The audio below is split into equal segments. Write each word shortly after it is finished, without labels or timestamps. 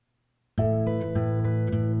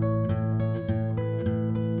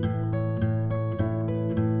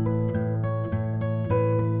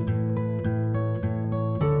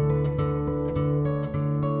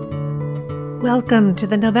Welcome to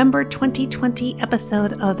the November 2020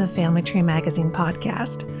 episode of the Family Tree Magazine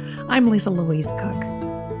podcast. I'm Lisa Louise Cook.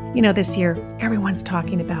 You know, this year, everyone's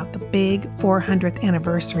talking about the big 400th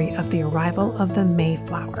anniversary of the arrival of the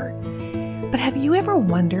Mayflower. But have you ever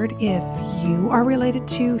wondered if you are related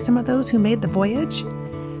to some of those who made the voyage?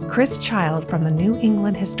 Chris Child from the New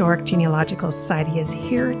England Historic Genealogical Society is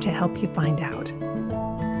here to help you find out.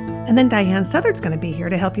 And then Diane Southard's going to be here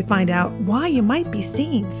to help you find out why you might be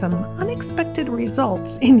seeing some unexpected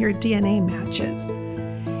results in your DNA matches.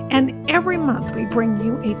 And every month we bring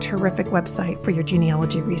you a terrific website for your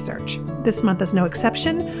genealogy research. This month is no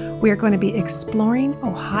exception. We are going to be exploring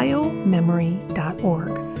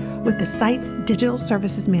ohiomemory.org with the site's digital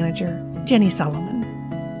services manager, Jenny Solomon.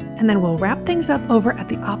 And then we'll wrap things up over at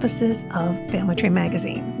the offices of Family Tree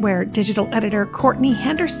Magazine, where digital editor Courtney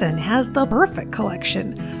Henderson has the perfect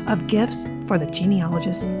collection of gifts for the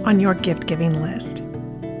genealogists on your gift-giving list.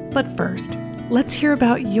 But first, let's hear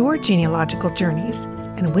about your genealogical journeys,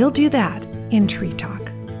 and we'll do that in Tree Talk.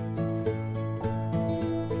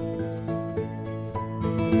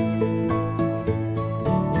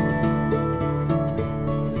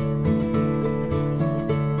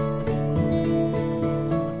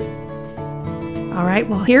 All right,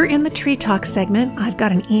 well, here in the Tree Talk segment, I've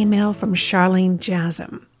got an email from Charlene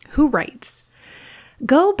Jasm, who writes,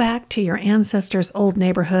 "Go back to your ancestors' old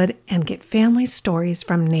neighborhood and get family stories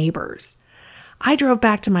from neighbors. I drove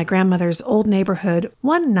back to my grandmother's old neighborhood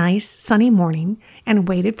one nice sunny morning and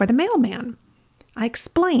waited for the mailman. I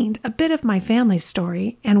explained a bit of my family's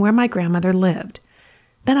story and where my grandmother lived.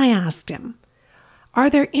 Then I asked him, 'Are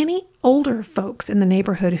there any older folks in the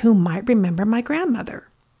neighborhood who might remember my grandmother?'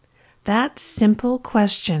 That simple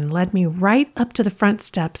question led me right up to the front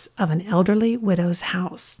steps of an elderly widow's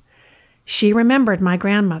house. She remembered my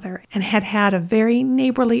grandmother and had had a very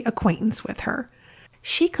neighborly acquaintance with her.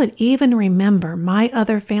 She could even remember my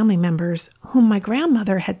other family members whom my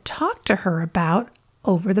grandmother had talked to her about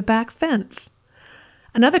over the back fence.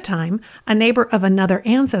 Another time, a neighbor of another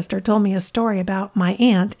ancestor told me a story about my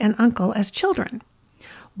aunt and uncle as children.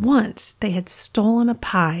 Once they had stolen a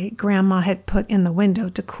pie Grandma had put in the window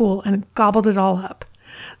to cool and gobbled it all up.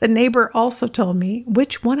 The neighbor also told me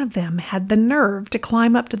which one of them had the nerve to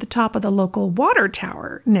climb up to the top of the local water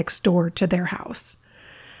tower next door to their house.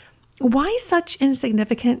 Why such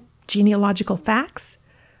insignificant genealogical facts?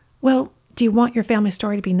 Well, do you want your family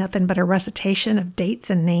story to be nothing but a recitation of dates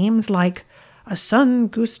and names like a son,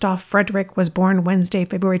 Gustav Frederick, was born Wednesday,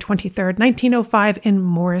 February 23rd, 1905 in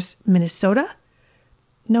Morris, Minnesota?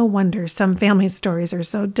 No wonder some family stories are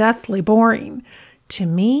so deathly boring. To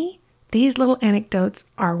me, these little anecdotes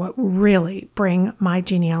are what really bring my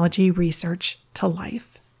genealogy research to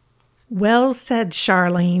life." Well said,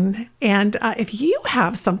 Charlene. And if you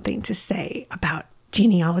have something to say about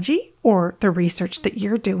genealogy or the research that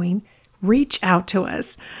you're doing, reach out to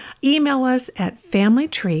us. Email us at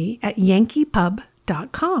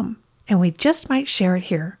familytree@yankeepub.com, and we just might share it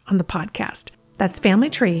here on the podcast. That's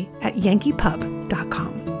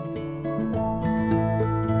familytree@yankeepub.com.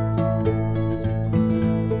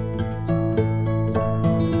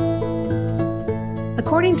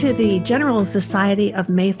 According to the General Society of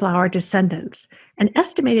Mayflower Descendants, an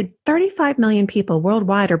estimated 35 million people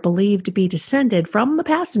worldwide are believed to be descended from the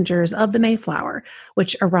passengers of the Mayflower,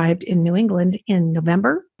 which arrived in New England in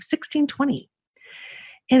November 1620.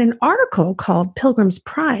 In an article called Pilgrim's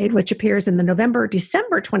Pride, which appears in the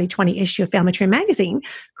November-December 2020 issue of Family Tree Magazine,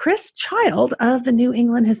 Chris Child of the New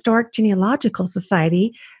England Historic Genealogical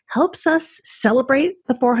Society helps us celebrate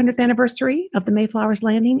the 400th anniversary of the Mayflower's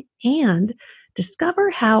landing and discover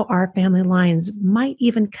how our family lines might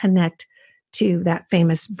even connect to that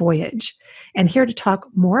famous voyage. And here to talk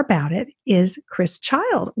more about it is Chris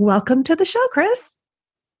Child. Welcome to the show, Chris.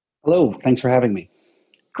 Hello. Thanks for having me.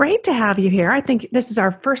 Great to have you here. I think this is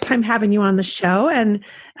our first time having you on the show, and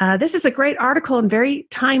this is a great article and very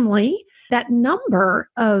timely. That number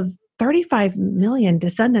of 35 million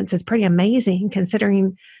descendants is pretty amazing,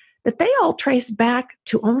 considering that they all trace back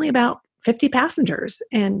to only about 50 passengers.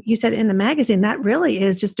 And you said in the magazine that really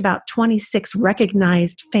is just about 26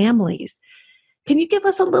 recognized families. Can you give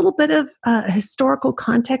us a little bit of historical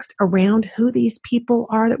context around who these people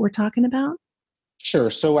are that we're talking about?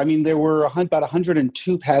 Sure. So, there were about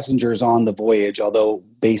 102 passengers on the voyage, although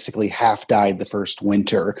basically half died the first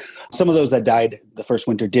winter. Some of those that died the first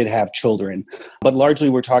winter did have children, but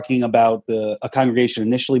largely we're talking about a congregation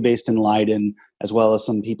initially based in Leiden, as well as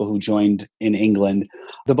some people who joined in England.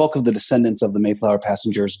 The bulk of the descendants of the Mayflower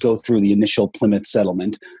passengers go through the initial Plymouth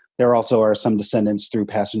settlement. There also are some descendants through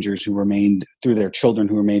passengers who remained, through their children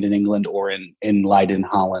who remained in England or in Leiden,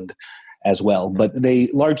 Holland. as well. But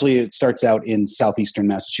it starts out in southeastern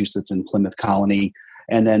Massachusetts in Plymouth Colony,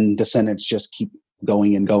 and then descendants just keep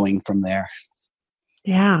going and going from there.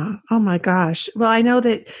 Yeah. Oh my gosh. Well, I know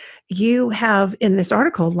that you have in this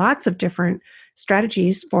article lots of different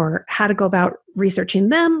strategies for how to go about researching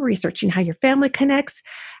them, researching how your family connects.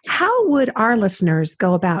 How would our listeners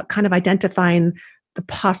go about kind of identifying the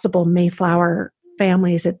possible Mayflower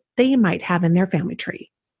families that they might have in their family tree?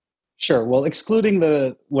 Sure. Well, excluding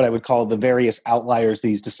what I would call the various outliers,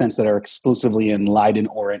 these descents that are exclusively in Leiden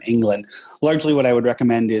or in England, largely what I would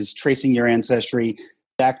recommend is tracing your ancestry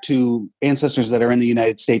back to ancestors that are in the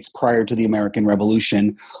United States prior to the American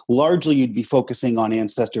Revolution. Largely, you'd be focusing on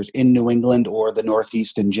ancestors in New England or the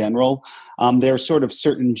Northeast in general. There are sort of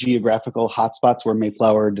certain geographical hotspots where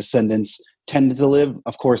Mayflower descendants tended to live.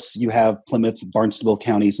 Of course, you have Plymouth, Barnstable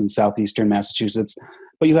counties in southeastern Massachusetts,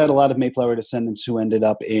 but you had a lot of Mayflower descendants who ended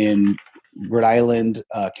up in Rhode Island,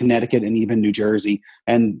 Connecticut, and even New Jersey.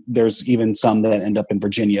 And there's even some that end up in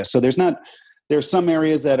Virginia. So there's some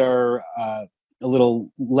areas that are a little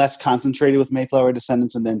less concentrated with Mayflower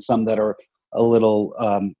descendants, and then some that are a little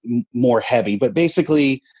more heavy. But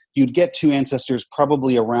basically, you'd get two ancestors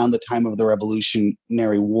probably around the time of the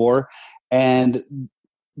Revolutionary War. And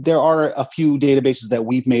there are a few databases that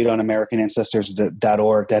we've made on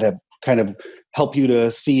AmericanAncestors.org that have kind of help you to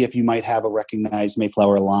see if you might have a recognized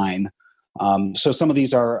Mayflower line. So some of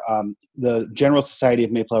these are the General Society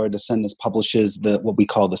of Mayflower Descendants publishes what we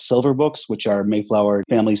call the Silver Books, which are Mayflower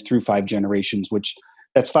families through 5 generations,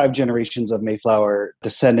 that's 5 generations of Mayflower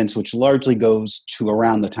descendants, which largely goes to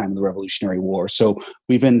around the time of the Revolutionary War. So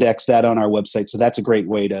we've indexed that on our website. So that's a great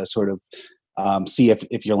way to sort of see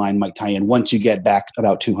if your line might tie in once you get back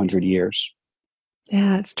about 200 years.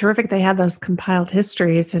 Yeah, it's terrific. They have those compiled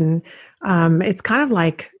histories, and it's kind of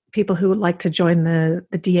like people who would like to join the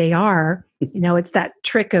DAR. It's that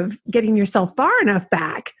trick of getting yourself far enough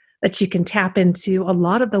back that you can tap into a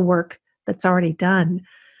lot of the work that's already done.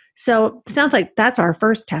 So it sounds like that's our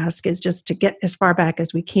first task, is just to get as far back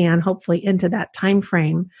as we can, hopefully into that time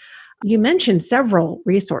frame. You mentioned several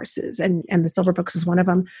resources, and the Silver Books is one of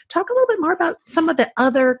them. Talk a little bit more about some of the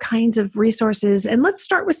other kinds of resources, and let's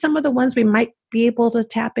start with some of the ones we might be able to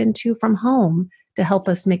tap into from home to help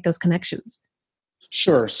us make those connections.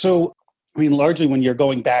 Sure. So, largely when you're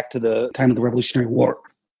going back to the time of the Revolutionary War,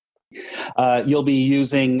 you'll be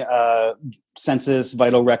using census,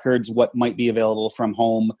 vital records, what might be available from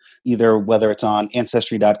home, either whether it's on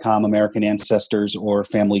Ancestry.com, American Ancestors, or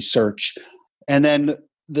Family Search. And then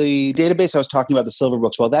the database I was talking about, the Silver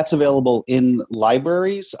Books, well, that's available in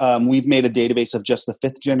libraries. We've made a database of just the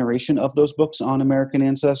 5th generation of those books on American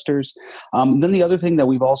Ancestors. Then the other thing that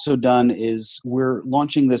we've also done is we're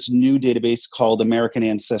launching this new database called American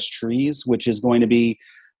Ancestries, which is going to be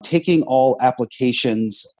taking all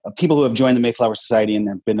applications of people who have joined the Mayflower Society and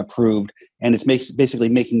have been approved, and it's basically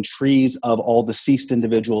making trees of all deceased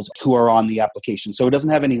individuals who are on the application. So it doesn't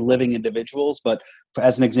have any living individuals, but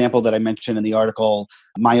as an example that I mentioned in the article,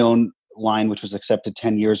 my own line, which was accepted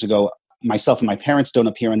 10 years ago, myself and my parents don't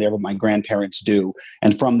appear in there, but my grandparents do.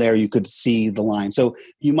 And from there, you could see the line. So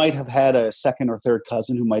you might have had a second or third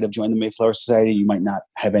cousin who might have joined the Mayflower Society. You might not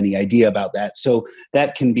have any idea about that. So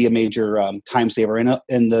that can be a major time saver. And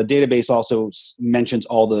the database also mentions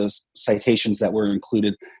all the citations that were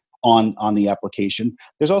included on the application.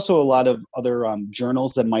 There's also a lot of other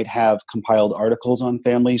journals that might have compiled articles on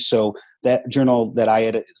families. So that journal that I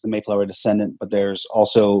edit is the Mayflower Descendant, but there's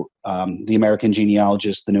also the American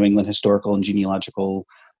Genealogist, the New England Historical and Genealogical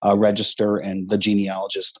Register, and the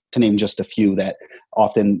Genealogist, to name just a few that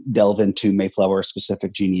often delve into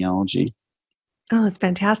Mayflower-specific genealogy. Oh, that's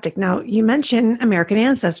fantastic. Now, you mentioned American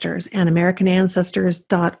Ancestors, and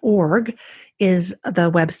AmericanAncestors.org is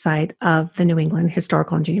the website of the New England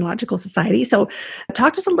Historical and Genealogical Society. So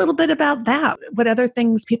talk to us a little bit about that. What other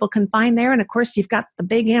things people can find there? And of course, you've got the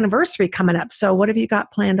big anniversary coming up. So what have you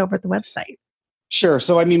got planned over at the website? Sure.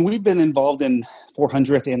 So, we've been involved in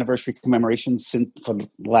 400th anniversary commemorations for the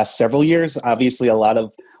last several years. Obviously, a lot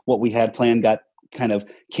of what we had planned got kind of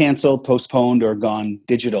canceled, postponed, or gone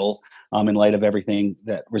digital in light of everything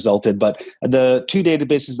that resulted. But the 2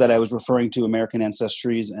 databases that I was referring to, American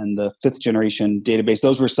Ancestries and the 5th generation database,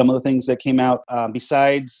 those were some of the things that came out.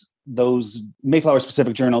 Besides those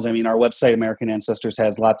Mayflower-specific journals, our website, American Ancestors,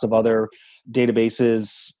 has lots of other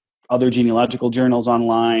databases, other genealogical journals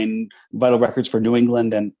online, vital records for New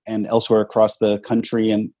England and elsewhere across the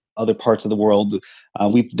country and other parts of the world.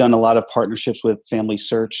 We've done a lot of partnerships with Family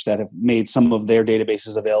Search that have made some of their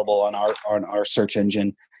databases available on our search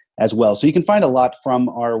engine as well. So you can find a lot from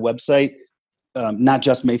our website, not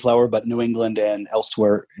just Mayflower, but New England and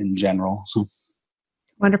elsewhere in general. So.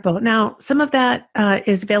 Wonderful. Now, some of that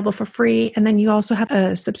is available for free, and then you also have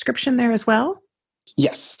a subscription there as well?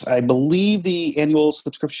 Yes, I believe the annual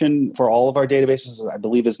subscription for all of our databases, I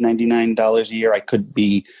believe, is $99 a year. I could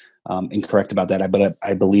be incorrect about that, but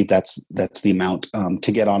I believe that's the amount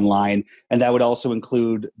to get online, and that would also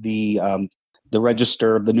include the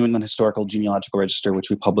register, the New England Historical Genealogical Register,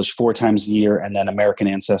 which we publish 4 times a year, and then American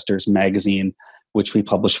Ancestors magazine, which we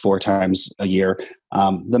publish 4 times a year.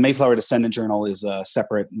 The Mayflower Descendant Journal is a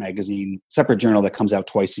separate magazine, separate journal that comes out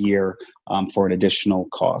twice a year for an additional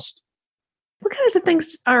cost. What kinds of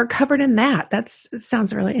things are covered in that? It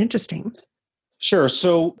sounds really interesting. Sure.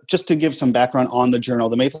 So just to give some background on the journal,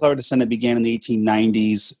 the Mayflower Descendant began in the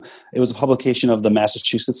 1890s. It was a publication of the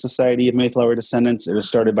Massachusetts Society of Mayflower Descendants. It was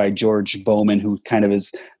started by George Bowman, who kind of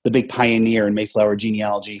is the big pioneer in Mayflower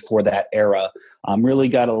genealogy for that era. Really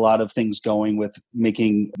got a lot of things going with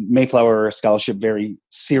making Mayflower scholarship very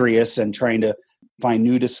serious and trying to find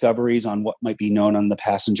new discoveries on what might be known on the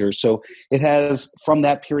passengers. So it has, from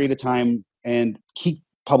that period of time, and he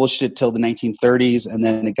published it till the 1930s, and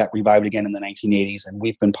then it got revived again in the 1980s, and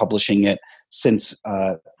we've been publishing it since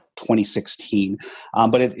 2016.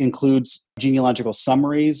 But it includes genealogical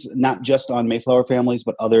summaries, not just on Mayflower families,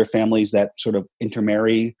 but other families that sort of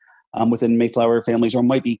intermarry within Mayflower families or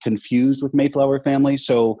might be confused with Mayflower families.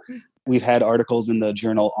 So we've had articles in the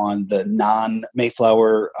journal on the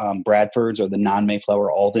non-Mayflower Bradfords or the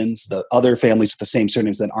non-Mayflower Aldens, the other families with the same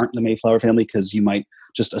surnames that aren't the Mayflower family, because you might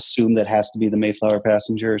just assume that has to be the Mayflower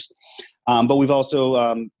passengers. But we've also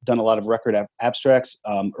done a lot of record abstracts,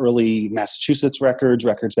 early Massachusetts records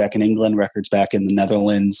back in England, records back in the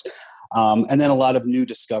Netherlands, and then a lot of new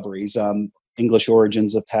discoveries. English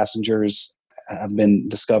origins of passengers have been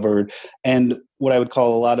discovered, and what I would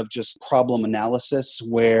call a lot of just problem analysis,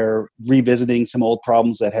 where revisiting some old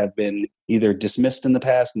problems that have been either dismissed in the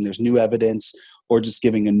past and there's new evidence, or just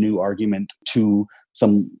giving a new argument to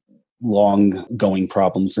some long-going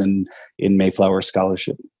problems in Mayflower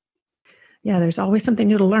scholarship. Yeah, there's always something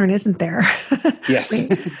new to learn, isn't there? Yes.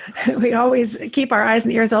 we always keep our eyes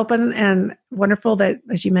and ears open, and wonderful that,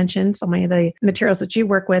 as you mentioned, so many of the materials that you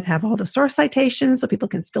work with have all the source citations so people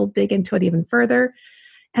can still dig into it even further.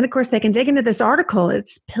 And of course, they can dig into this article.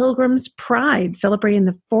 It's Pilgrim's Pride, celebrating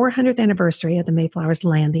the 400th anniversary of the Mayflower's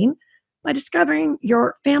landing by discovering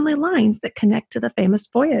your family lines that connect to the famous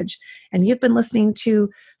voyage. And you've been listening to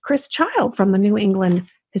Chris Child from the New England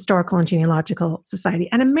Historical and Genealogical Society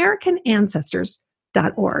and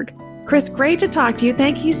AmericanAncestors.org. Chris, great to talk to you.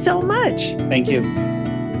 Thank you so much. Thank you.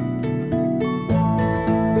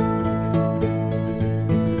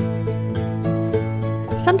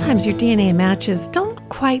 Sometimes your DNA matches don't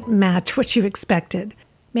quite match what you expected.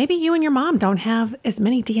 Maybe you and your mom don't have as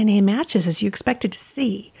many DNA matches as you expected to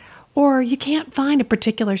see, or you can't find a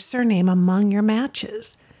particular surname among your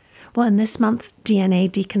matches. Well, in this month's DNA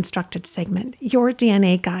Deconstructed segment, your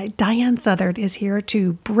DNA guide, Diane Southard, is here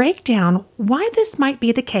to break down why this might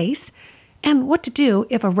be the case and what to do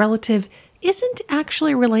if a relative isn't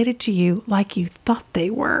actually related to you like you thought they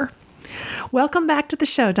were. Welcome back to the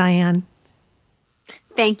show, Diane.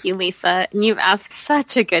 Thank you, Lisa. You've asked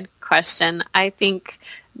such a good question. I think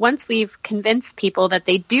once we've convinced people that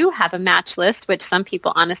they do have a match list, which some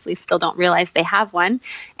people honestly still don't realize they have one,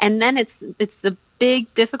 and then it's the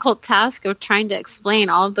big, difficult task of trying to explain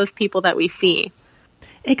all of those people that we see.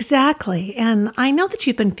 Exactly. And I know that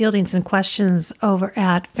you've been fielding some questions over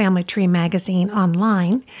at Family Tree Magazine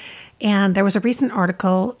online. And there was a recent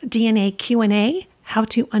article, DNA Q&A, How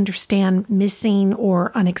to Understand Missing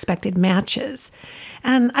or Unexpected Matches.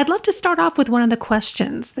 And I'd love to start off with one of the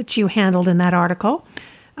questions that you handled in that article.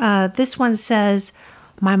 This one says,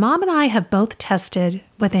 my mom and I have both tested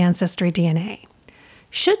with Ancestry DNA.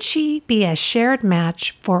 Should she be a shared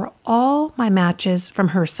match for all my matches from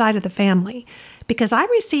her side of the family? Because I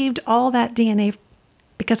received all that DNA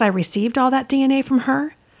from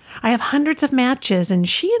her. I have hundreds of matches and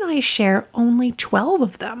she and I share only 12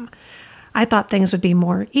 of them. I thought things would be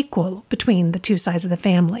more equal between the two sides of the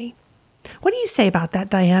family. What do you say about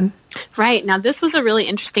that, Diane? Right. Now, this was a really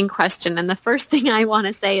interesting question. And the first thing I want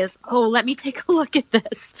to say is, let me take a look at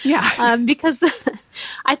this. Yeah. Because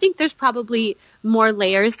I think there's probably more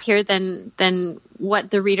layers here than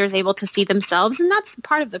what the reader is able to see themselves. And that's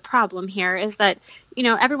part of the problem here is that,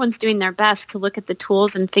 everyone's doing their best to look at the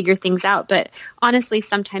tools and figure things out. But honestly,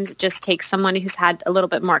 sometimes it just takes someone who's had a little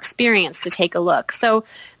bit more experience to take a look. So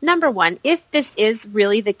number one, if this is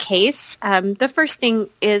really the case, the first thing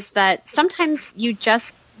is that sometimes you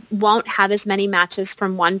just won't have as many matches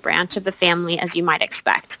from one branch of the family as you might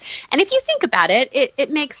expect. And if you think about it,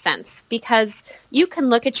 it makes sense because you can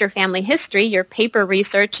look at your family history, your paper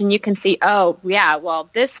research, and you can see, oh, yeah, well,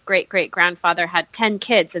 this great-great-grandfather had 10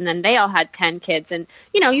 kids, and then they all had 10 kids. And,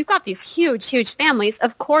 you've got these huge, huge families.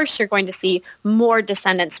 Of course, you're going to see more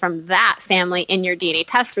descendants from that family in your DNA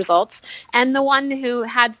test results. And the one who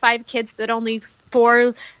had 5 kids but only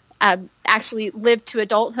 4 actually lived to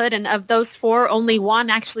adulthood, and of those 4, only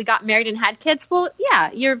 1 actually got married and had kids. Well,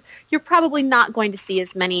 yeah, you're probably not going to see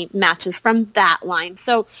as many matches from that line.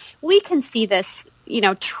 So we can see this,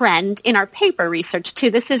 trend in our paper research too.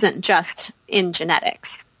 This isn't just in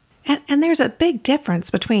genetics. And there's a big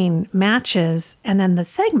difference between matches and then the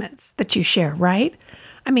segments that you share, right?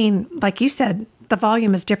 I mean, like you said, the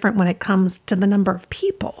volume is different when it comes to the number of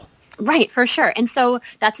people. Right, for sure. And so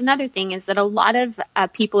that's another thing is that a lot of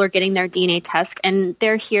people are getting their DNA test, and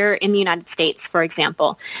they're here in the United States, for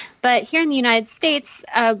example. But here in the United States,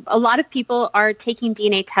 a lot of people are taking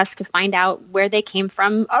DNA tests to find out where they came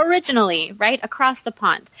from originally, right, across the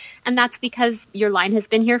pond. And that's because your line has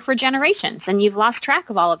been here for generations, and you've lost track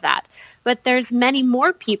of all of that. But there's many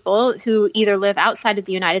more people who either live outside of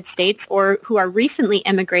the United States or who are recently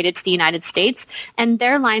immigrated to the United States, and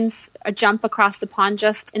their lines jump across the pond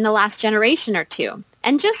just in the last generation or two.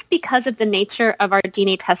 And just because of the nature of our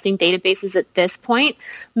DNA testing databases at this point,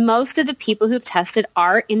 most of the people who've tested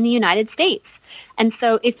are in the United States. And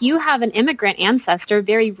so if you have an immigrant ancestor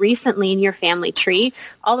very recently in your family tree,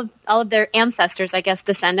 all of their ancestors, I guess,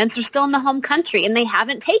 descendants are still in the home country and they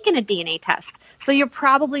haven't taken a DNA test. So you're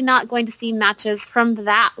probably not going to see matches from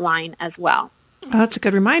that line as well. Well, that's a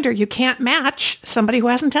good reminder. You can't match somebody who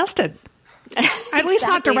hasn't tested. At least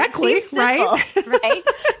not directly, right? Right?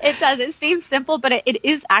 It does. It seems simple, but it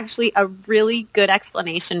is actually a really good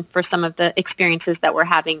explanation for some of the experiences that we're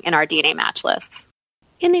having in our DNA match lists.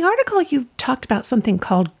 In the article, you talked about something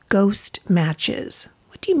called ghost matches.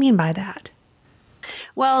 What do you mean by that?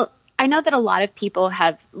 Well, I know that a lot of people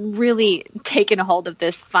have really taken a hold of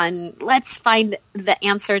this fun, let's find the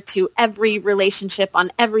answer to every relationship on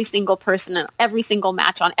every single person and every single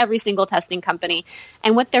match on every single testing company.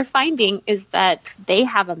 And what they're finding is that they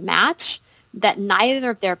have a match that neither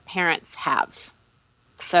of their parents have.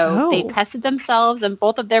 So they tested themselves and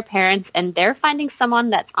both of their parents, and they're finding someone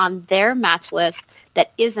that's on their match list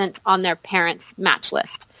that isn't on their parents' match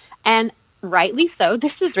list. And rightly so,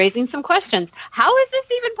 this is raising some questions. How is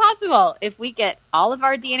this even possible? If we get all of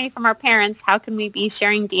our DNA from our parents, how can we be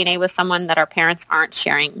sharing DNA with someone that our parents aren't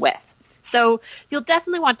sharing with? So you'll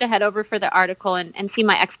definitely want to head over for the article and see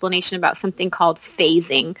my explanation about something called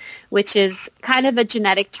phasing, which is kind of a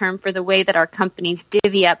genetic term for the way that our companies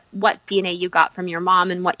divvy up what DNA you got from your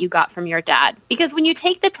mom and what you got from your dad. Because when you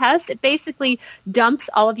take the test, it basically dumps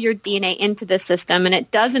all of your DNA into the system, and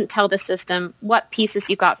it doesn't tell the system what pieces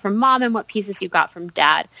you got from mom and what pieces you got from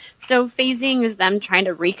dad. So phasing is them trying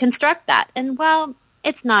to reconstruct that. And well,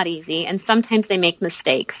 it's not easy, and sometimes they make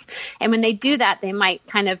mistakes. And when they do that, they might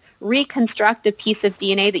kind of reconstruct a piece of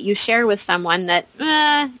DNA that you share with someone that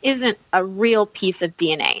isn't a real piece of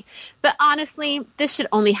DNA. But honestly, this should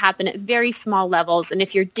only happen at very small levels. And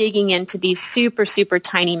if you're digging into these super, super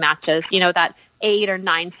tiny matches, that 8 or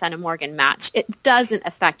 9 centimorgan match, it doesn't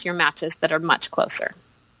affect your matches that are much closer.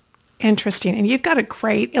 Interesting. And you've got a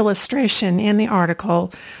great illustration in the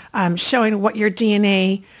article showing what your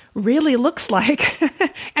DNA really looks like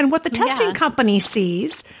and what the testing company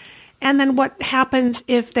sees, and then what happens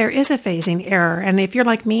if there is a phasing error. And if you're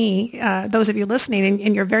like me, those of you listening,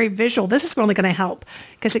 and you're very visual, this is only going to help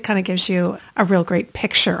because it kind of gives you a real great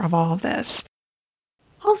picture of all of this.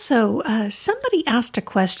 Also, somebody asked a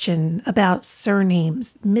question about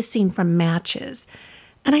surnames missing from matches.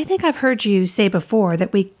 And I think I've heard you say before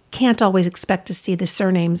that we can't always expect to see the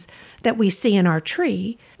surnames that we see in our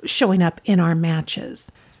tree showing up in our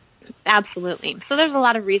matches. Absolutely. So there's a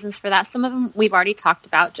lot of reasons for that. Some of them we've already talked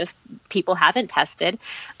about, just people haven't tested.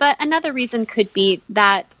 But another reason could be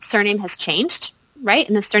that surname has changed, right?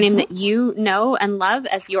 And the surname that you know and love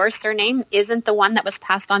as your surname isn't the one that was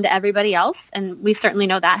passed on to everybody else. And we certainly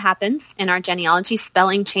know that happens in our genealogy,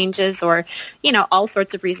 spelling changes or, all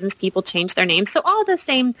sorts of reasons people change their names. So all the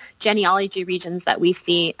same genealogy regions that we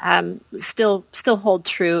see still hold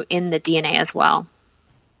true in the DNA as well.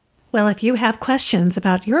 Well, if you have questions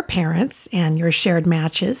about your parents and your shared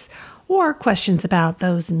matches, or questions about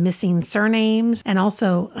those missing surnames and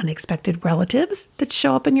also unexpected relatives that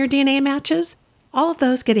show up in your DNA matches, all of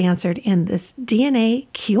those get answered in this DNA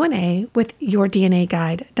Q&A with Your DNA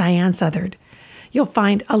Guide, Diane Southard. You'll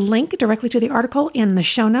find a link directly to the article in the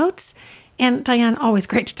show notes. And Diane, always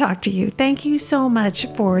great to talk to you. Thank you so much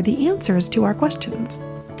for the answers to our questions.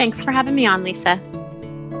 Thanks for having me on, Lisa.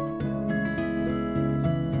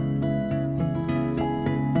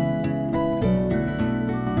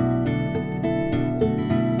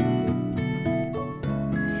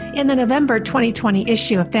 In the November 2020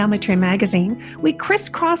 issue of Family Tree magazine, we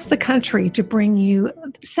crisscrossed the country to bring you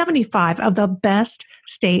 75 of the best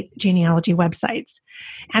state genealogy websites.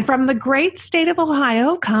 And from the great state of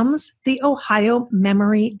Ohio comes the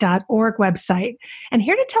ohiomemory.org website. And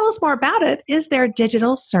here to tell us more about it is their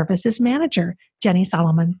digital services manager, Jenny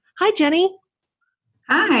Solomon. Hi, Jenny.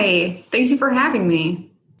 Hi. Thank you for having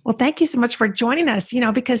me. Well, thank you so much for joining us,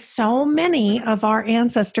 because so many of our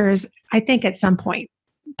ancestors, I think at some point,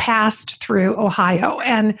 passed through Ohio.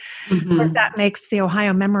 And of course, that makes the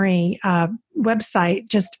Ohio Memory website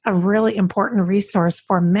just a really important resource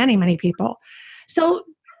for many, many people. So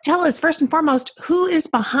tell us, first and foremost, who is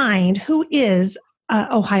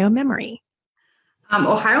Ohio Memory?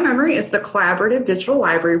 Ohio Memory is the collaborative digital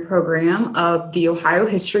library program of the Ohio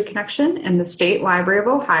History Connection and the State Library of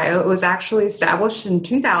Ohio. It was actually established in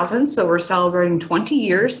 2000, so we're celebrating 20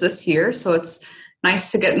 years this year. So it's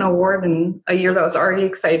nice to get an award in a year that was already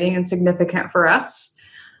exciting and significant for us.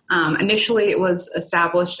 Initially, it was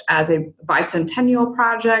established as a bicentennial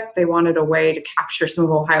project. They wanted a way to capture some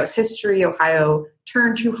of Ohio's history. Ohio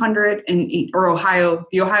turned 200, the Ohio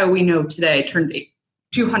we know today turned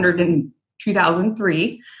 200 in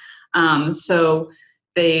 2003. So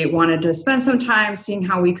they wanted to spend some time seeing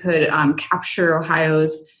how we could capture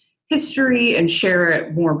Ohio's history and share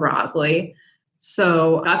it more broadly.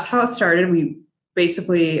 So that's how it started. We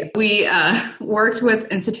worked with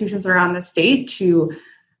institutions around the state to,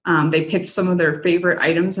 they picked some of their favorite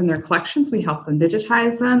items in their collections. We helped them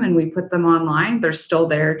digitize them and we put them online. They're still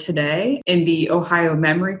there today in the Ohio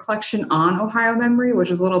Memory collection on Ohio Memory,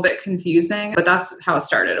 which is a little bit confusing, but that's how it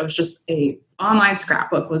started. It was just a online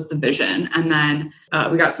scrapbook was the vision. And then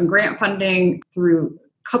we got some grant funding through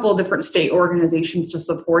a couple of different state organizations to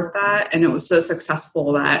support that. And it was so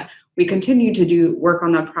successful that we continued to do work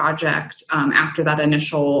on the project after that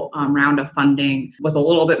initial round of funding with a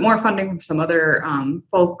little bit more funding from some other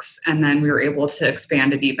folks, and then we were able to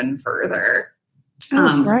expand it even further.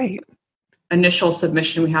 Right. Initial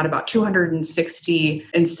submission, we had about 260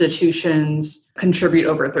 institutions contribute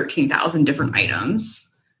over 13,000 different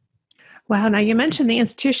items. Wow. Now, you mentioned the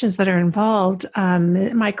institutions that are involved.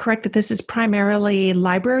 Am I correct that this is primarily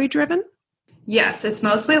library-driven? Yes, it's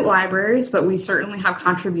mostly libraries, but we certainly have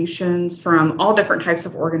contributions from all different types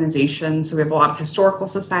of organizations. So we have a lot of historical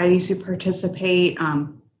societies who participate.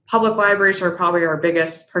 Public libraries are probably our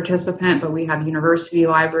biggest participant, but we have university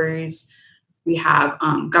libraries. We have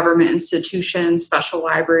government institutions, special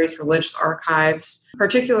libraries, religious archives.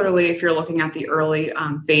 Particularly if you're looking at the early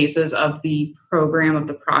phases of the program of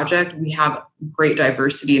the project, we have great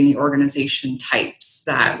diversity in the organization types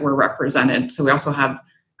that were represented. So we also have,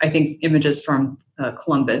 I think, images from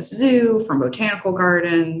Columbus Zoo, from botanical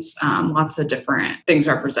gardens, lots of different things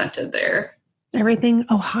represented there. Everything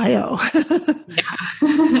Ohio.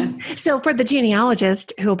 Yeah. So for the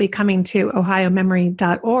genealogist who will be coming to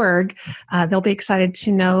ohiomemory.org, they'll be excited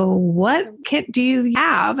to know what do you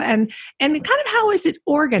have and kind of how is it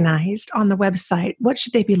organized on the website? What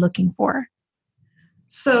should they be looking for?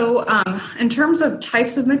 So in terms of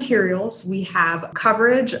types of materials, we have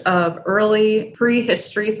coverage of early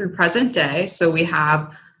prehistory through present day. So we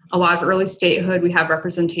have a lot of early statehood. We have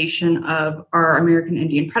representation of our American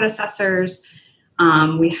Indian predecessors.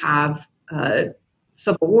 We have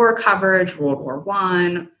Civil War coverage, World War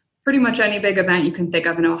I, pretty much any big event you can think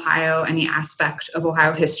of in Ohio, any aspect of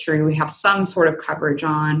Ohio history, we have some sort of coverage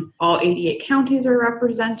on. All 88 counties are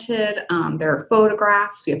represented. There are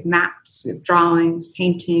photographs, we have maps, we have drawings,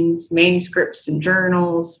 paintings, manuscripts, and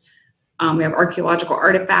journals. We have archaeological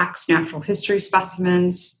artifacts, natural history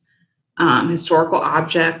specimens, historical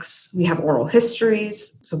objects. We have oral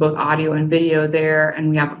histories, so both audio and video there.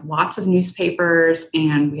 And we have lots of newspapers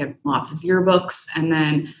and we have lots of yearbooks. And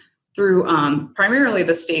then through primarily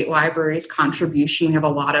the state library's contribution, we have a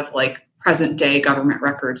lot of present day government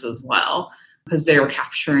records as well, because they are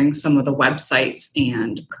capturing some of the websites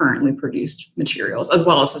and currently produced materials as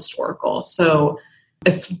well as historical. So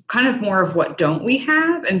it's kind of more of what don't we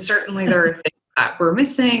have? And certainly there are things that we're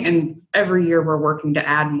missing. And every year we're working to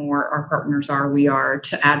add more. Our partners we are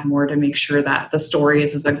to add more to make sure that the story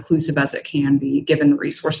is as inclusive as it can be, given the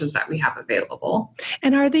resources that we have available.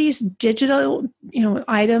 And are these digital,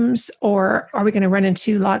 items, or are we going to run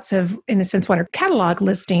into lots of, in a sense, what are catalog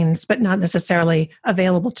listings, but not necessarily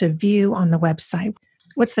available to view on the website?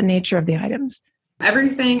 What's the nature of the items?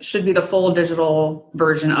 Everything should be the full digital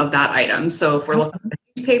version of that item. So if we're looking at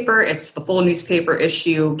a newspaper, it's the full newspaper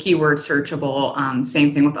issue, keyword searchable.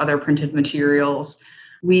 Same thing with other printed materials.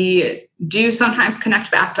 We do sometimes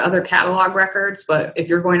connect back to other catalog records, but if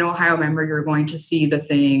you're going to Ohio Memory, you're going to see the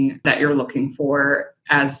thing that you're looking for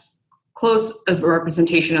as close of a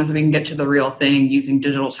representation as we can get to the real thing using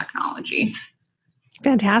digital technology.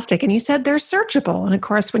 Fantastic. And you said they're searchable. And of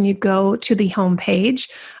course, when you go to the home page,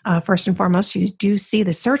 first and foremost, you do see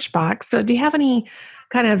the search box. So do you have any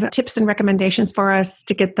kind of tips and recommendations for us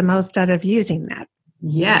to get the most out of using that?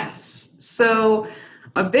 Yes. So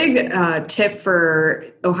a big tip for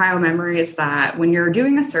Ohio Memory is that when you're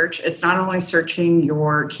doing a search, it's not only searching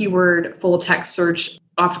your keyword, full text search,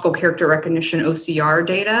 optical character recognition, OCR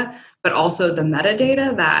data, but also the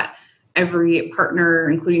metadata that every partner,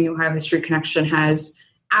 including the Ohio History Connection, has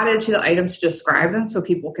added to the items to describe them so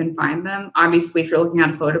people can find them. Obviously, if you're looking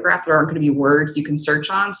at a photograph, there aren't going to be words you can search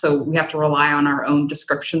on, so we have to rely on our own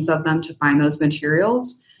descriptions of them to find those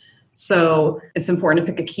materials. So it's important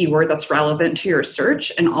to pick a keyword that's relevant to your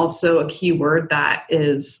search and also a keyword that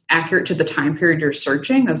is accurate to the time period you're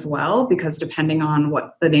searching as well, because depending on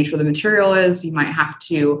what the nature of the material is, you might have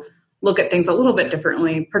to look at things a little bit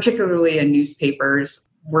differently, particularly in newspapers.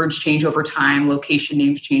 Words change over time, location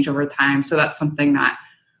names change over time. So that's something that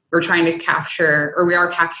we're trying to capture, or we are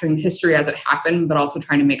capturing history as it happened, but also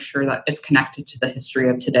trying to make sure that it's connected to the history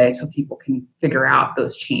of today so people can figure out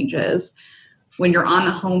those changes. When you're on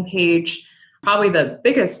the homepage, probably the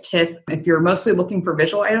biggest tip, if you're mostly looking for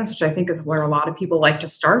visual items, which I think is where a lot of people like to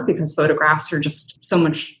start because photographs are just so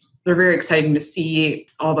much, they're very exciting to see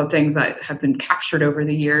all the things that have been captured over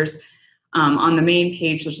the years. On the main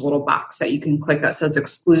page, there's a little box that you can click that says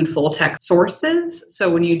exclude full text sources. So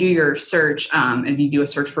when you do your search and you do a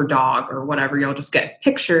search for dog or whatever, you'll just get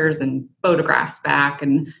pictures and photographs back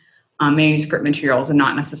and manuscript materials and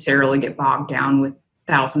not necessarily get bogged down with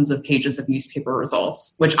thousands of pages of newspaper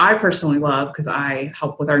results, which I personally love because I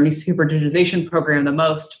help with our newspaper digitization program the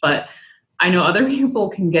most, but I know other people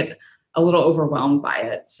can get a little overwhelmed by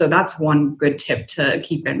it. So that's one good tip to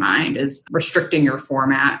keep in mind is restricting your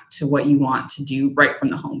format to what you want to do right from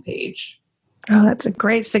the homepage. Oh, that's a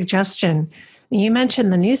great suggestion. You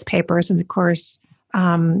mentioned the newspapers, and of course,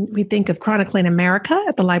 we think of Chronicling America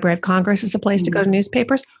at the Library of Congress as a place to go to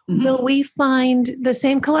newspapers. Mm-hmm. Will we find the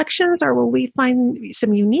same collections or will we find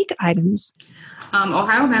some unique items?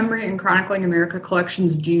 Ohio Memory and Chronicling America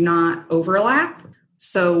collections do not overlap.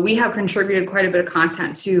 So we have contributed quite a bit of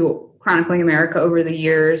content to Chronicling America over the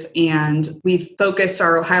years, and we've focused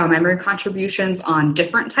our Ohio Memory contributions on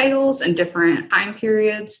different titles and different time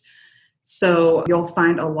periods. So you'll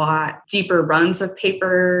find a lot deeper runs of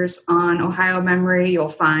papers on Ohio Memory. You'll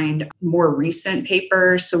find more recent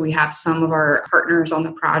papers. So we have some of our partners on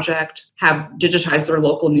the project have digitized their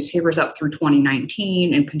local newspapers up through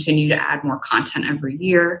 2019 and continue to add more content every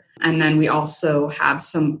year. And then we also have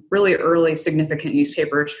some really early significant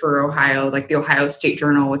newspapers for Ohio, like the Ohio State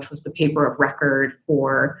Journal, which was the paper of record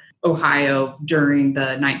for Ohio during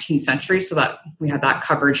the 19th century. So that we had that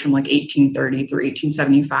coverage from like 1830 through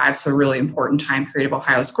 1875. So a really important time period of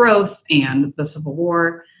Ohio's growth and the Civil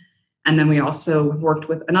War. And then we also worked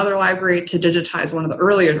with another library to digitize one of the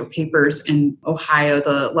earlier papers in Ohio,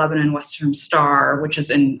 the Lebanon Western Star, which is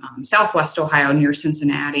in Southwest Ohio near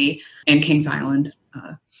Cincinnati and Kings Island.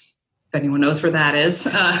 If anyone knows where that is,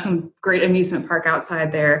 great amusement park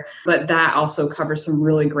outside there. But that also covers some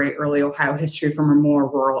really great early Ohio history from a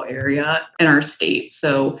more rural area in our state.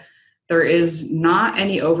 So there is not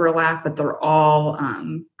any overlap, but they're all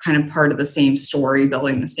kind of part of the same story,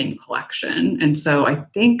 building the same collection. And so I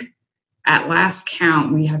think at last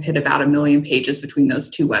count, we have hit about 1 million pages between those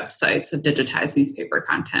two websites of digitized newspaper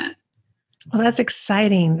content. Well, that's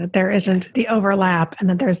exciting that there isn't the overlap and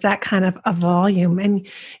that there's that kind of a volume. And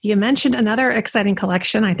you mentioned another exciting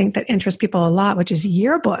collection, I think, that interests people a lot, which is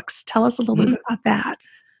yearbooks. Tell us a little bit about that.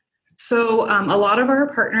 So a lot of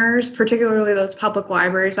our partners, particularly those public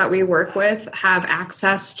libraries that we work with, have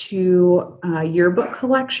access to yearbook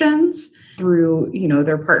collections through,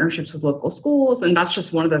 their partnerships with local schools. And that's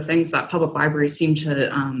just one of the things that public libraries seem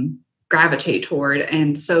to gravitate toward.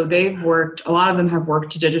 And so a lot of them have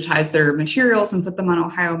worked to digitize their materials and put them on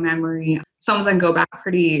Ohio Memory. Some of them go back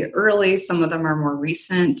pretty early. Some of them are more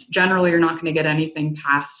recent. Generally, you're not going to get anything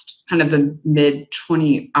past kind of the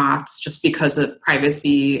mid-20aughts just because of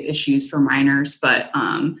privacy issues for minors. But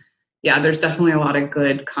there's definitely a lot of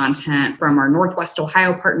good content from our Northwest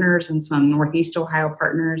Ohio partners and some Northeast Ohio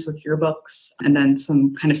partners with yearbooks, and then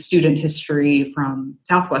some kind of student history from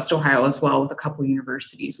Southwest Ohio as well with a couple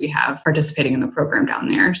universities we have participating in the program down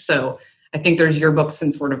there. So I think there's yearbooks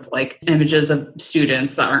and sort of like images of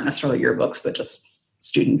students that aren't necessarily yearbooks, but just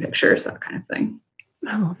student pictures, that kind of thing.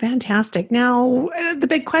 Oh, fantastic. Now, the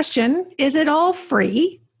big question, is it all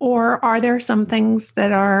free or are there some things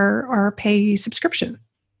that are pay subscription?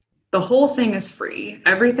 The whole thing is free.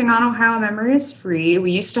 Everything on Ohio Memory is free.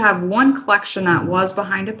 We used to have one collection that was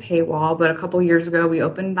behind a paywall, but a couple years ago we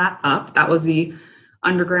opened that up. That was the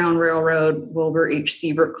Underground Railroad Wilbur H.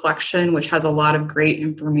 Siebert collection, which has a lot of great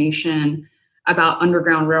information about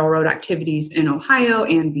Underground Railroad activities in Ohio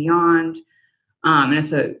and beyond. And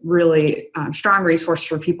it's a really strong resource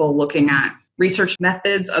for people looking at research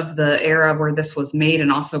methods of the era where this was made,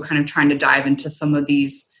 and also kind of trying to dive into some of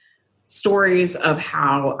these stories of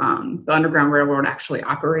how the Underground Railroad actually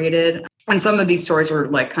operated. And some of these stories were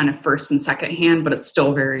like kind of first and second hand, but it's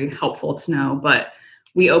still very helpful to know. But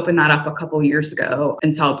we opened that up a couple of years ago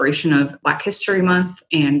in celebration of Black History Month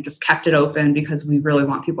and just kept it open because we really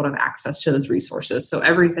want people to have access to those resources. So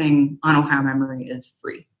everything on Ohio Memory is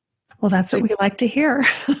free. Well, that's what we like to hear.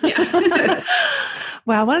 Yeah.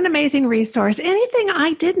 Wow, what an amazing resource. Anything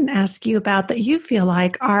I didn't ask you about that you feel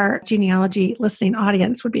like our genealogy listening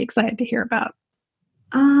audience would be excited to hear about?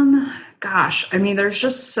 Gosh, I mean, there's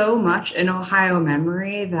just so much in Ohio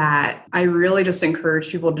Memory that I really just encourage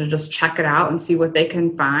people to just check it out and see what they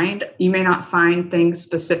can find. You may not find things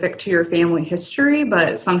specific to your family history,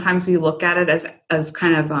 but sometimes we look at it as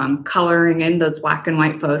kind of coloring in those black and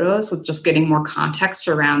white photos with just getting more context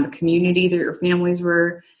around the community that your families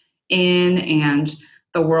were in and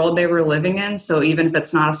the world they were living in. So even if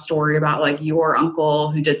it's not a story about like your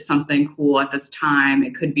uncle who did something cool at this time,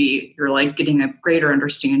 it could be you're like getting a greater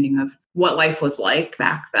understanding of what life was like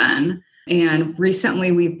back then. And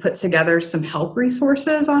recently we've put together some help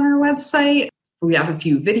resources on our website. We have a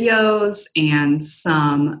few videos and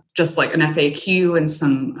some just like an FAQ and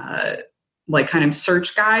some like kind of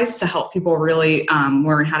search guides to help people really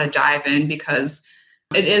learn how to dive in, because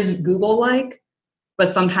it is Google-like.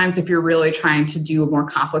 But sometimes if you're really trying to do more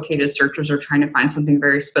complicated searches or trying to find something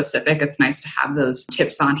very specific, it's nice to have those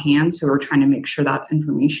tips on hand. So we're trying to make sure that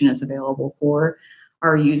information is available for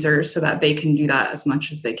our users so that they can do that as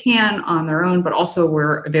much as they can on their own, but also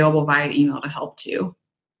we're available via email to help too.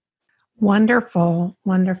 Wonderful,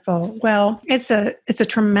 wonderful. Well, it's a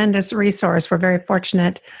tremendous resource. We're very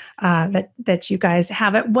fortunate that you guys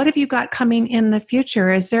have it. What have you got coming in the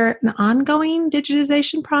future? Is there an ongoing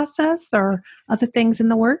digitization process or other things in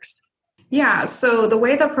the works? Yeah, so the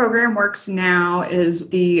way the program works now is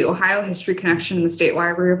the Ohio History Connection and the State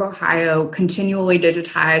Library of Ohio continually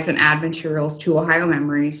digitize and add materials to Ohio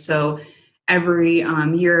Memory. So every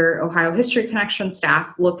year, Ohio History Connection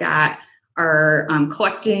staff look at our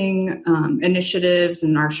collecting initiatives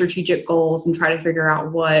and our strategic goals and try to figure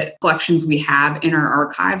out what collections we have in our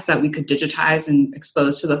archives that we could digitize and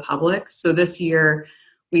expose to the public. So this year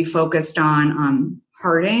we focused on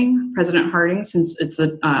Harding, President Harding, since it's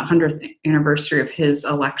the 100th anniversary of his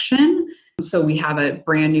election. So we have a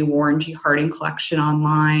brand new Warren G. Harding collection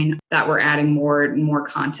online that we're adding more and more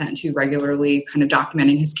content to regularly, kind of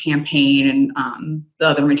documenting his campaign and the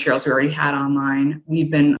other materials we already had online. We've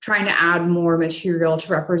been trying to add more material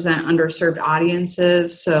to represent underserved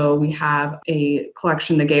audiences. So we have a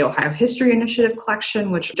collection, the Gay Ohio History Initiative collection,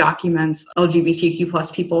 which documents LGBTQ plus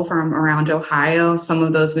people from around Ohio. Some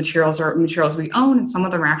of those materials are materials we own, and some of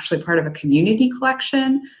them are actually part of a community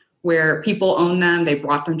collection where people own them, they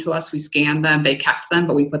brought them to us, we scanned them, they kept them,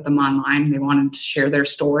 but we put them online. They wanted to share their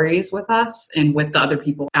stories with us and with the other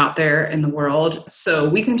people out there in the world. So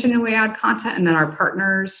we continually add content, and then our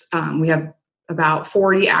partners, we have about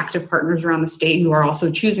 40 active partners around the state who are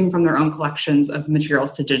also choosing from their own collections of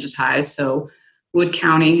materials to digitize. So Wood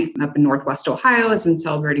County up in Northwest Ohio has been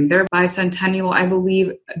celebrating their bicentennial, I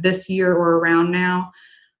believe, this year or around now.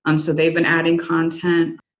 So they've been adding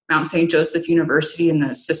content. Mount St. Joseph University and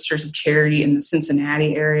the Sisters of Charity in the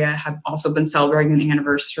Cincinnati area have also been celebrating an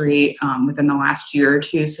anniversary within the last year or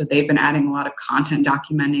two. So they've been adding a lot of content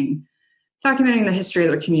documenting the history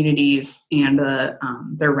of their communities and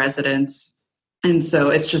their residents. And so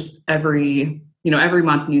it's just every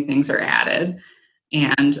month new things are added.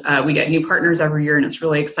 And we get new partners every year, and it's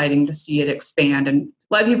really exciting to see it expand and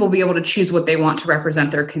let people be able to choose what they want to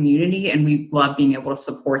represent their community. And we love being able to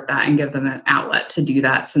support that and give them an outlet to do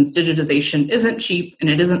that, since digitization isn't cheap and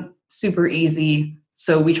it isn't super easy.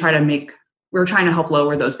 So we're trying to help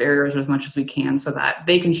lower those barriers as much as we can so that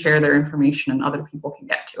they can share their information and other people can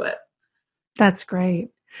get to it. That's great.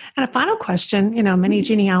 And a final question, many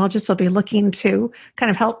genealogists will be looking to kind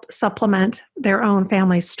of help supplement their own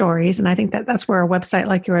family stories. And I think that's where a website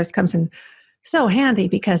like yours comes in so handy,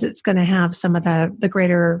 because it's going to have some of the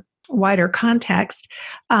greater wider context,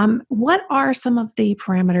 what are some of the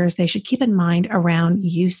parameters they should keep in mind around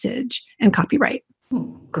usage and copyright?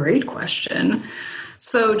 Great question.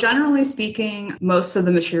 So generally speaking, most of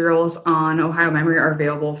the materials on Ohio Memory are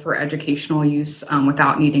available for educational use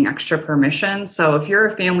without needing extra permission. So if you're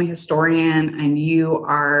a family historian and you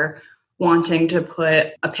are wanting to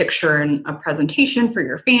put a picture in a presentation for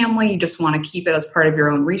your family, you just want to keep it as part of your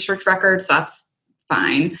own research records, that's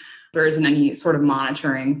fine. There isn't any sort of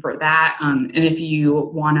monitoring for that. And if you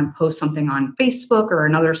want to post something on Facebook or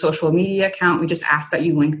another social media account, we just ask that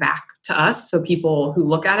you link back to us so people who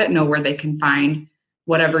look at it know where they can find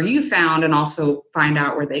whatever you found and also find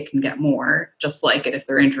out where they can get more, just like it if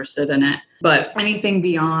they're interested in it. But anything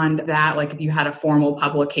beyond that, like if you had a formal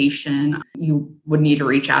publication, you would need to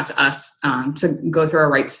reach out to us to go through our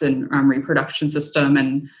rights and reproduction system.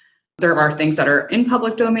 And there are things that are in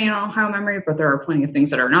public domain on Ohio Memory, but there are plenty of things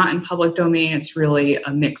that are not in public domain. It's really a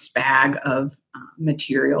mixed bag of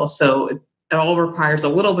material. So it all requires a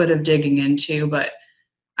little bit of digging into, but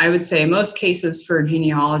I would say in most cases for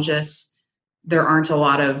genealogists, there aren't a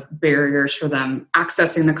lot of barriers for them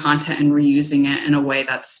accessing the content and reusing it in a way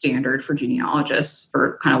that's standard for genealogists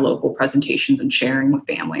for kind of local presentations and sharing with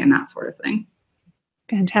family and that sort of thing.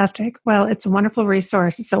 Fantastic. Well, it's a wonderful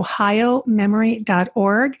resource. It's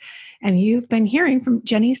ohiomemory.org. And you've been hearing from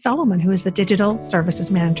Jenny Solomon, who is the Digital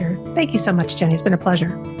Services Manager. Thank you so much, Jenny. It's been a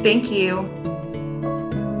pleasure. Thank you.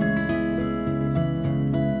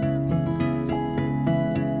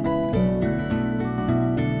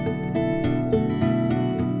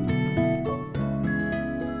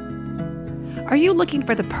 Are you looking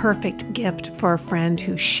for the perfect gift for a friend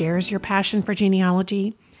who shares your passion for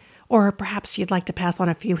genealogy? Or perhaps you'd like to pass on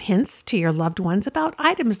a few hints to your loved ones about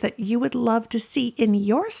items that you would love to see in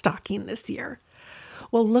your stocking this year?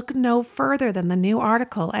 Well, look no further than the new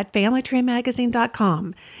article at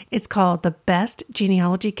FamilyTreeMagazine.com. It's called The Best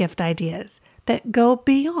Genealogy Gift Ideas That Go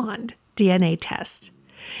Beyond DNA Tests.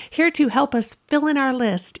 Here to help us fill in our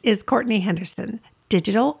list is Courtney Henderson,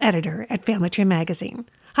 digital editor at Family Tree Magazine.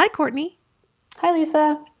 Hi, Courtney. Hi,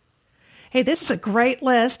 Lisa. Hey, this is a great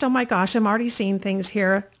list. Oh my gosh, I'm already seeing things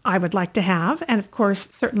here I would like to have. And of course,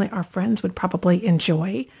 certainly our friends would probably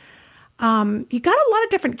enjoy. You got a lot of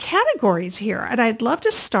different categories here. And I'd love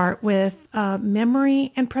to start with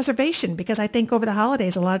memory and preservation, because I think over the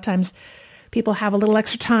holidays, a lot of times people have a little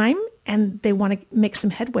extra time and they want to make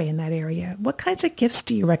some headway in that area. What kinds of gifts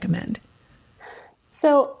do you recommend?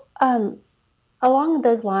 So, along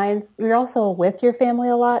those lines, you're also with your family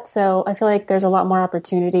a lot, so I feel like there's a lot more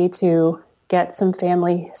opportunity to get some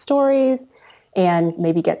family stories and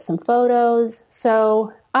maybe get some photos.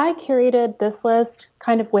 So I curated this list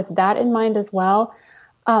kind of with that in mind as well.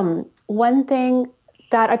 One thing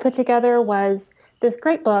that I put together was this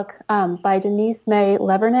great book by Denise May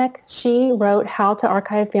Levernick. She wrote How to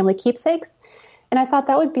Archive Family Keepsakes. And I thought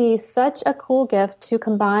that would be such a cool gift to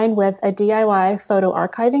combine with a DIY photo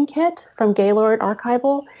archiving kit from Gaylord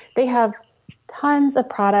Archival. They have tons of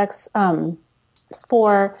products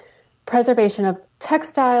for preservation of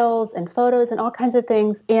textiles and photos and all kinds of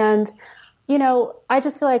things. And, you know, I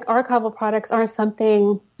just feel like archival products aren't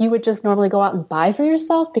something you would just normally go out and buy for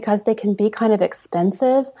yourself because they can be kind of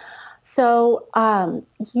expensive. So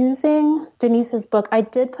using Denise's book, I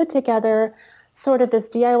did put together sort of this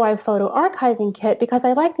DIY photo archiving kit because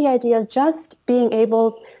I like the idea of just being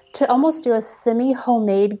able to almost do a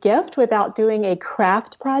semi-homemade gift without doing a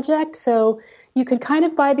craft project. So you could kind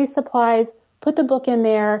of buy these supplies, put the book in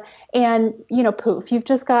there, and, you know, poof, you've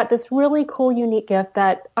just got this really cool, unique gift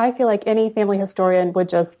that I feel like any family historian would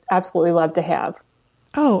just absolutely love to have.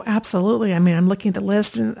 Oh, absolutely. I mean, I'm looking at the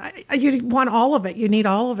list and you want all of it. You need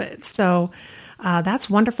all of it. So that's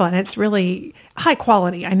wonderful. And it's really high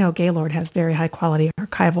quality. I know Gaylord has very high quality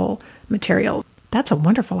archival material. That's a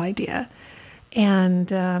wonderful idea.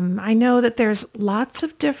 And I know that there's lots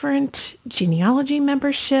of different genealogy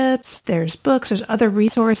memberships. There's books. There's other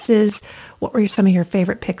resources. What were some of your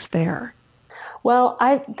favorite picks there? Well,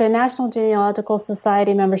 the National Genealogical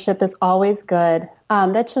Society membership is always good.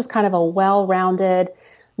 That's just kind of a well-rounded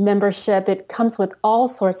membership. It comes with all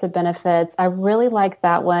sorts of benefits. I really like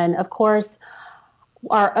that one. Of course,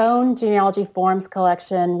 our own genealogy forms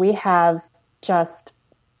collection, we have just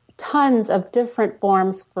tons of different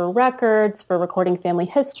forms for records, for recording family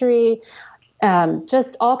history,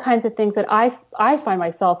 just all kinds of things that I find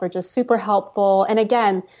myself are just super helpful. And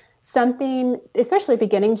again, something, especially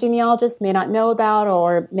beginning genealogists may not know about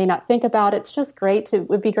or may not think about. It's just it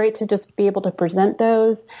would be great to just be able to present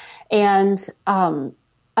those. And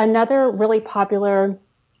another really popular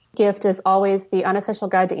gift is always the Unofficial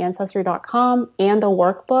Guide to Ancestry.com and the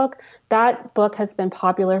workbook. That book has been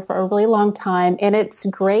popular for a really long time, and it's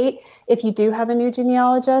great if you do have a new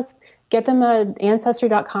genealogist. Get them an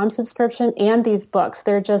Ancestry.com subscription and these books.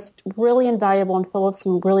 They're just really invaluable and full of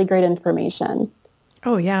some really great information.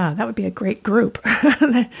 Oh, yeah, that would be a great group.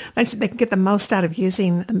 They can get the most out of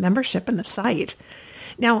using a membership in the site.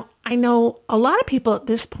 Now, I know a lot of people at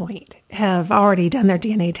this point have already done their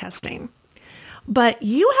DNA testing, but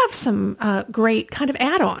you have some great kind of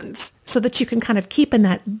add-ons so that you can kind of keep in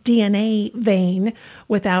that DNA vein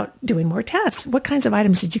without doing more tests. What kinds of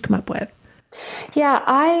items did you come up with?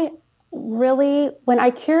 Yeah, when I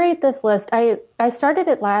curate this list, I started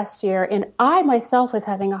it last year, and I myself was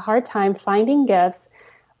having a hard time finding gifts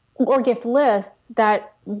or gift lists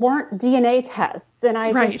that weren't DNA tests. And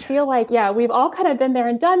I just feel like, we've all kind of been there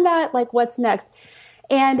and done that. Like, what's next?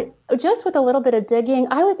 And just with a little bit of digging,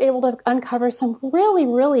 I was able to uncover some really,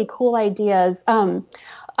 really cool ideas.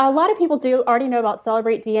 A lot of people do already know about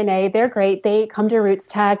Celebrate DNA. They're great. They come to Roots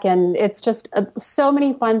Tech, and it's just so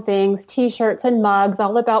many fun things, T-shirts and mugs,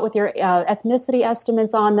 all about with your ethnicity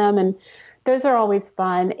estimates on them, and those are always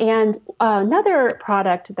fun. And another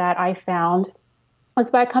product that I found was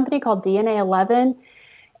by a company called DNA 11,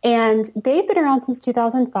 and they've been around since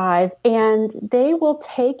 2005, and they will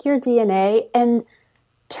take your DNA and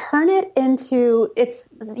turn it into,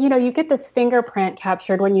 you get this fingerprint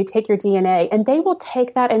captured when you take your DNA, and they will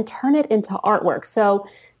take that and turn it into artwork. So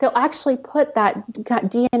they'll actually put that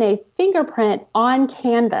DNA fingerprint on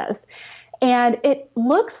canvas, and it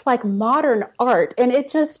looks like modern art, and it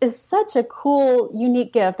just is such a cool,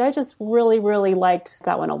 unique gift. I just really, really liked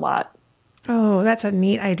that one a lot. Oh, that's a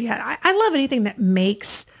neat idea. I love anything that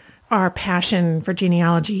makes our passion for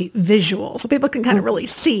genealogy visual, so people can kind of really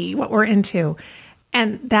see what we're into.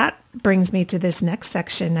 And that brings me to this next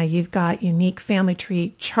section. Now, you've got unique family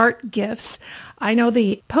tree chart gifts. I know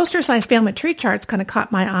the poster-sized family tree charts kind of caught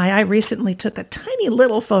my eye. I recently took a tiny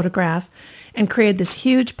little photograph and created this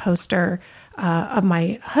huge poster of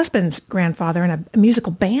my husband's grandfather in a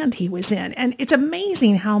musical band he was in. And it's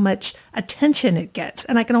amazing how much attention it gets.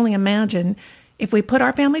 And I can only imagine if we put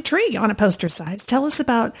our family tree on a poster size. Tell us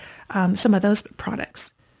about some of those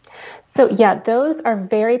products. So yeah, those are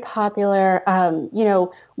very popular.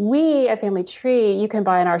 We at Family Tree, you can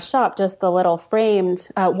buy in our shop just the little framed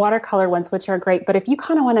watercolor ones, which are great. But if you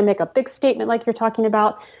kind of want to make a big statement like you're talking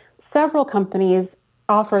about, several companies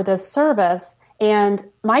offer this service. And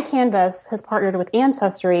My Canvas has partnered with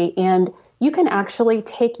Ancestry, and you can actually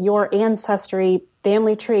take your Ancestry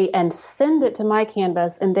family tree and send it to My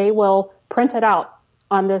Canvas, and they will print it out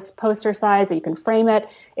on this poster size that you can frame it.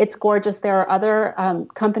 It's gorgeous. There are other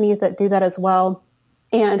companies that do that as well.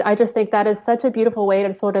 And I just think that is such a beautiful way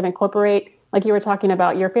to sort of incorporate, like you were talking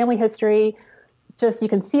about, your family history. Just you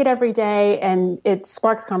can see it every day and it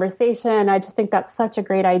sparks conversation. I just think that's such a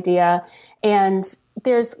great idea. And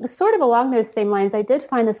there's sort of along those same lines, I did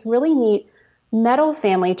find this really neat metal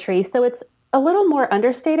family tree. So it's a little more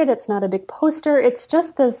understated. It's not a big poster. It's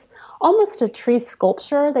just this almost a tree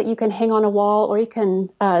sculpture that you can hang on a wall, or you can,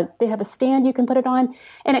 they have a stand you can put it on.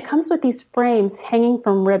 And it comes with these frames hanging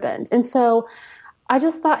from ribbons. And so I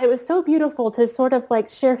just thought it was so beautiful to sort of like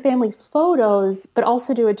share family photos, but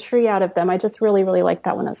also do a tree out of them. I just really, really like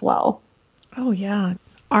that one as well. Oh, yeah.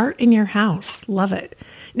 Art in your house. Love it.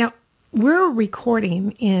 Now, we're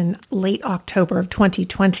recording in late October of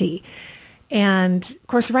 2020. And of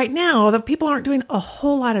course, right now, the people aren't doing a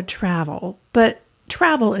whole lot of travel, but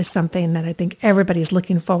travel is something that I think everybody's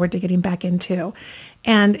looking forward to getting back into.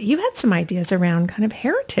 And you had some ideas around kind of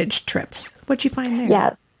heritage trips. What'd you find there?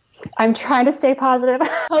 Yes. I'm trying to stay positive,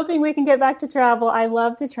 hoping we can get back to travel. I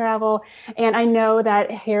love to travel. And I know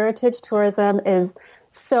that heritage tourism is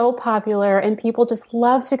so popular and people just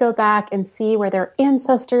love to go back and see where their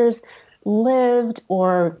ancestors lived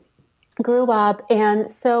or grew up.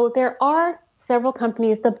 And so there are several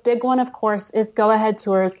companies. The big one, of course, is Go Ahead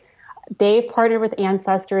Tours. They've partnered with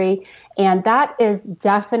Ancestry, and that is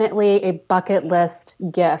definitely a bucket list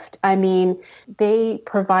gift. I mean, they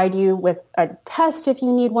provide you with a test if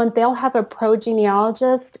you need one. They'll have a pro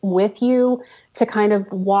genealogist with you to kind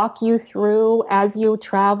of walk you through as you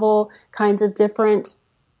travel kinds of different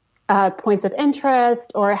points of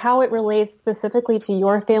interest or how it relates specifically to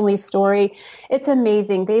your family story. It's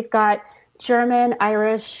amazing. They've got German,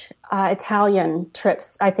 Irish, Italian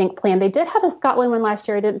trips, I think, planned. They did have a Scotland one last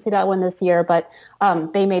year. I didn't see that one this year, but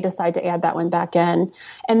they may decide to add that one back in.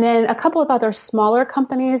 And then a couple of other smaller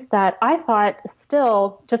companies that I thought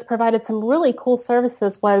still just provided some really cool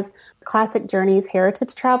services was Classic Journeys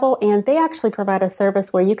Heritage Travel, and they actually provide a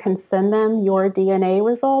service where you can send them your DNA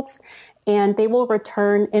results, and they will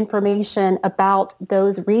return information about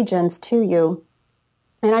those regions to you.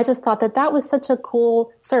 And I just thought that that was such a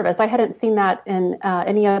cool service. I hadn't seen that in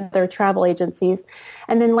any other travel agencies.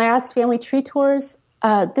 And then last, Family Tree Tours.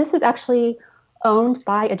 This is actually owned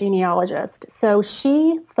by a genealogist. So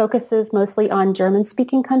she focuses mostly on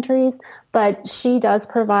German-speaking countries, but she does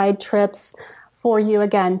provide trips for you,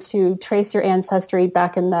 again, to trace your ancestry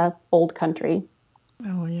back in the old country.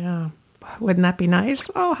 Oh, yeah. Wouldn't that be nice?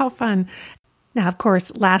 Oh, how fun. Now, of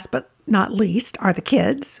course, last but not least are the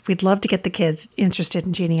kids. We'd love to get the kids interested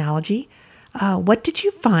in genealogy. What did you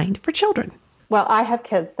find for children? Well, I have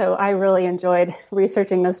kids, so I really enjoyed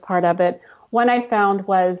researching this part of it. One I found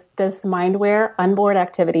was this Mindware onboard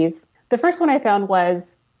activities. The first one I found was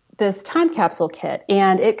this time capsule kit,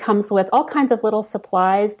 and it comes with all kinds of little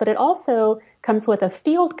supplies, but it also comes with a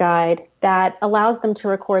field guide that allows them to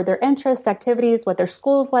record their interests, activities, what their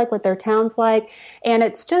school's like, what their town's like, and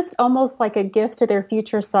it's just almost like a gift to their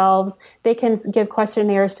future selves. They can give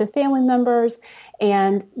questionnaires to family members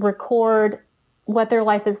and record what their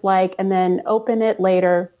life is like and then open it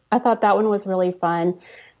later. I thought that one was really fun.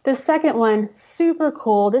 The second one, super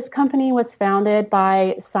cool. This company was founded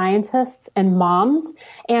by scientists and moms,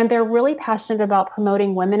 and they're really passionate about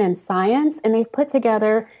promoting women in science, and they've put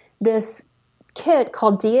together this kit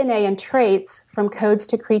called DNA and Traits from Codes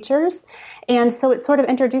to Creatures. And so it sort of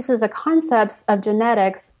introduces the concepts of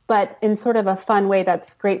genetics, but in sort of a fun way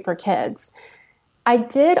that's great for kids. I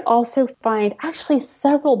did also find actually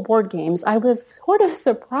several board games. I was sort of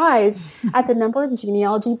surprised at the number of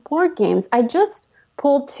genealogy board games. I just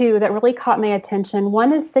pulled two that really caught my attention.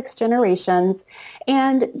 One is 6 Generations,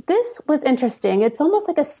 and this was interesting. It's almost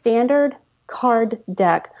like a standard card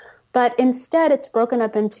deck, but instead it's broken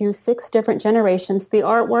up into 6 different generations. The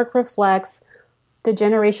artwork reflects the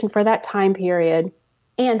generation for that time period.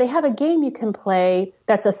 And they have a game you can play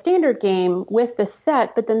that's a standard game with the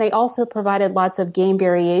set, but then they also provided lots of game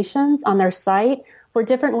variations on their site for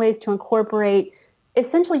different ways to incorporate.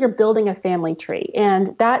 Essentially, you're building a family tree,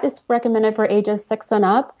 and that is recommended for ages 6 and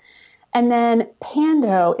up. And then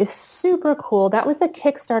Pando is super cool. That was a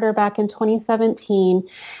Kickstarter back in 2017,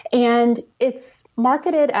 and it's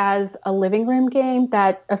marketed as a living room game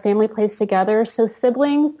that a family plays together. So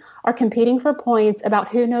siblings are competing for points about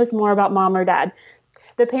who knows more about mom or dad.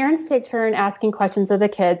 The parents take turn asking questions of the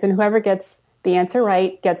kids, and whoever gets the answer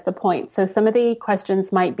right gets the point. So some of the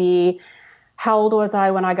questions might be, how old was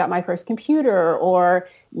I when I got my first computer? Or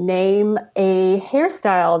name a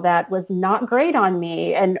hairstyle that was not great on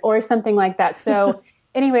me, or something like that. So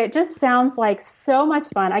anyway, it just sounds like so much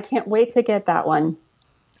fun. I can't wait to get that one.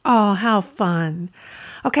 Oh, how fun.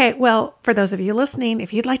 Okay, well, for those of you listening,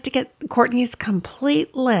 if you'd like to get Courtney's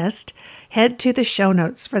complete list, head to the show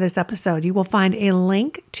notes for this episode. You will find a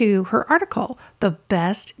link to her article, The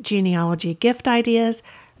Best Genealogy Gift Ideas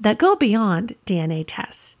That Go Beyond DNA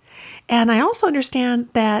Tests. And I also understand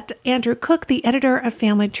that Andrew Cook, the editor of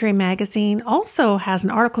Family Tree Magazine, also has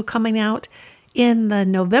an article coming out in the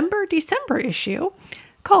November-December issue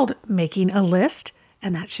called Making a List,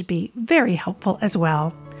 and that should be very helpful as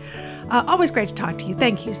well. Always great to talk to you.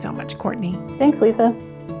 Thank you so much, Courtney. Thanks, Lisa.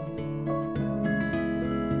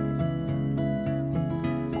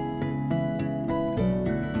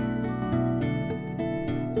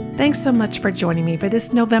 Thanks so much for joining me for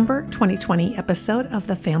this November 2020 episode of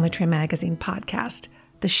the Family Tree Magazine podcast,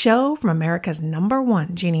 the show from America's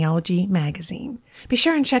 #1 genealogy magazine. Be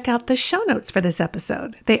sure and check out the show notes for this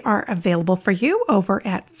episode. They are available for you over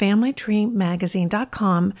at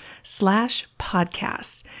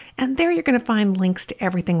familytreemagazine.com/podcasts. And there you're going to find links to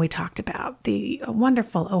everything we talked about. The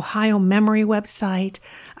wonderful Ohio Memory website,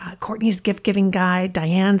 Courtney's gift-giving guide,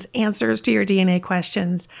 Diane's answers to your DNA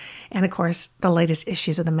questions, and of course, the latest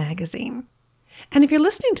issues of the magazine. And if you're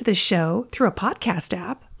listening to this show through a podcast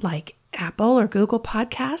app like Apple or Google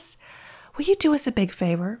Podcasts, will you do us a big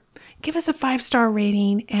favor? Give us a 5-star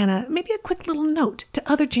rating and maybe a quick little note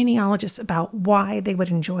to other genealogists about why they would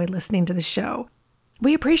enjoy listening to the show.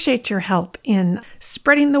 We appreciate your help in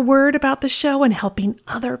spreading the word about the show and helping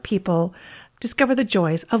other people discover the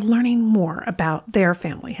joys of learning more about their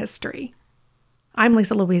family history. I'm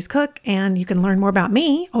Lisa Louise Cook, and you can learn more about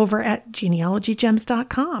me over at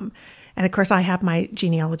genealogygems.com. And of course, I have my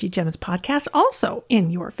Genealogy Gems podcast also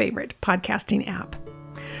in your favorite podcasting app.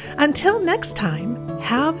 Until next time,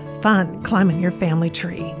 have fun climbing your family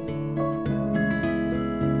tree.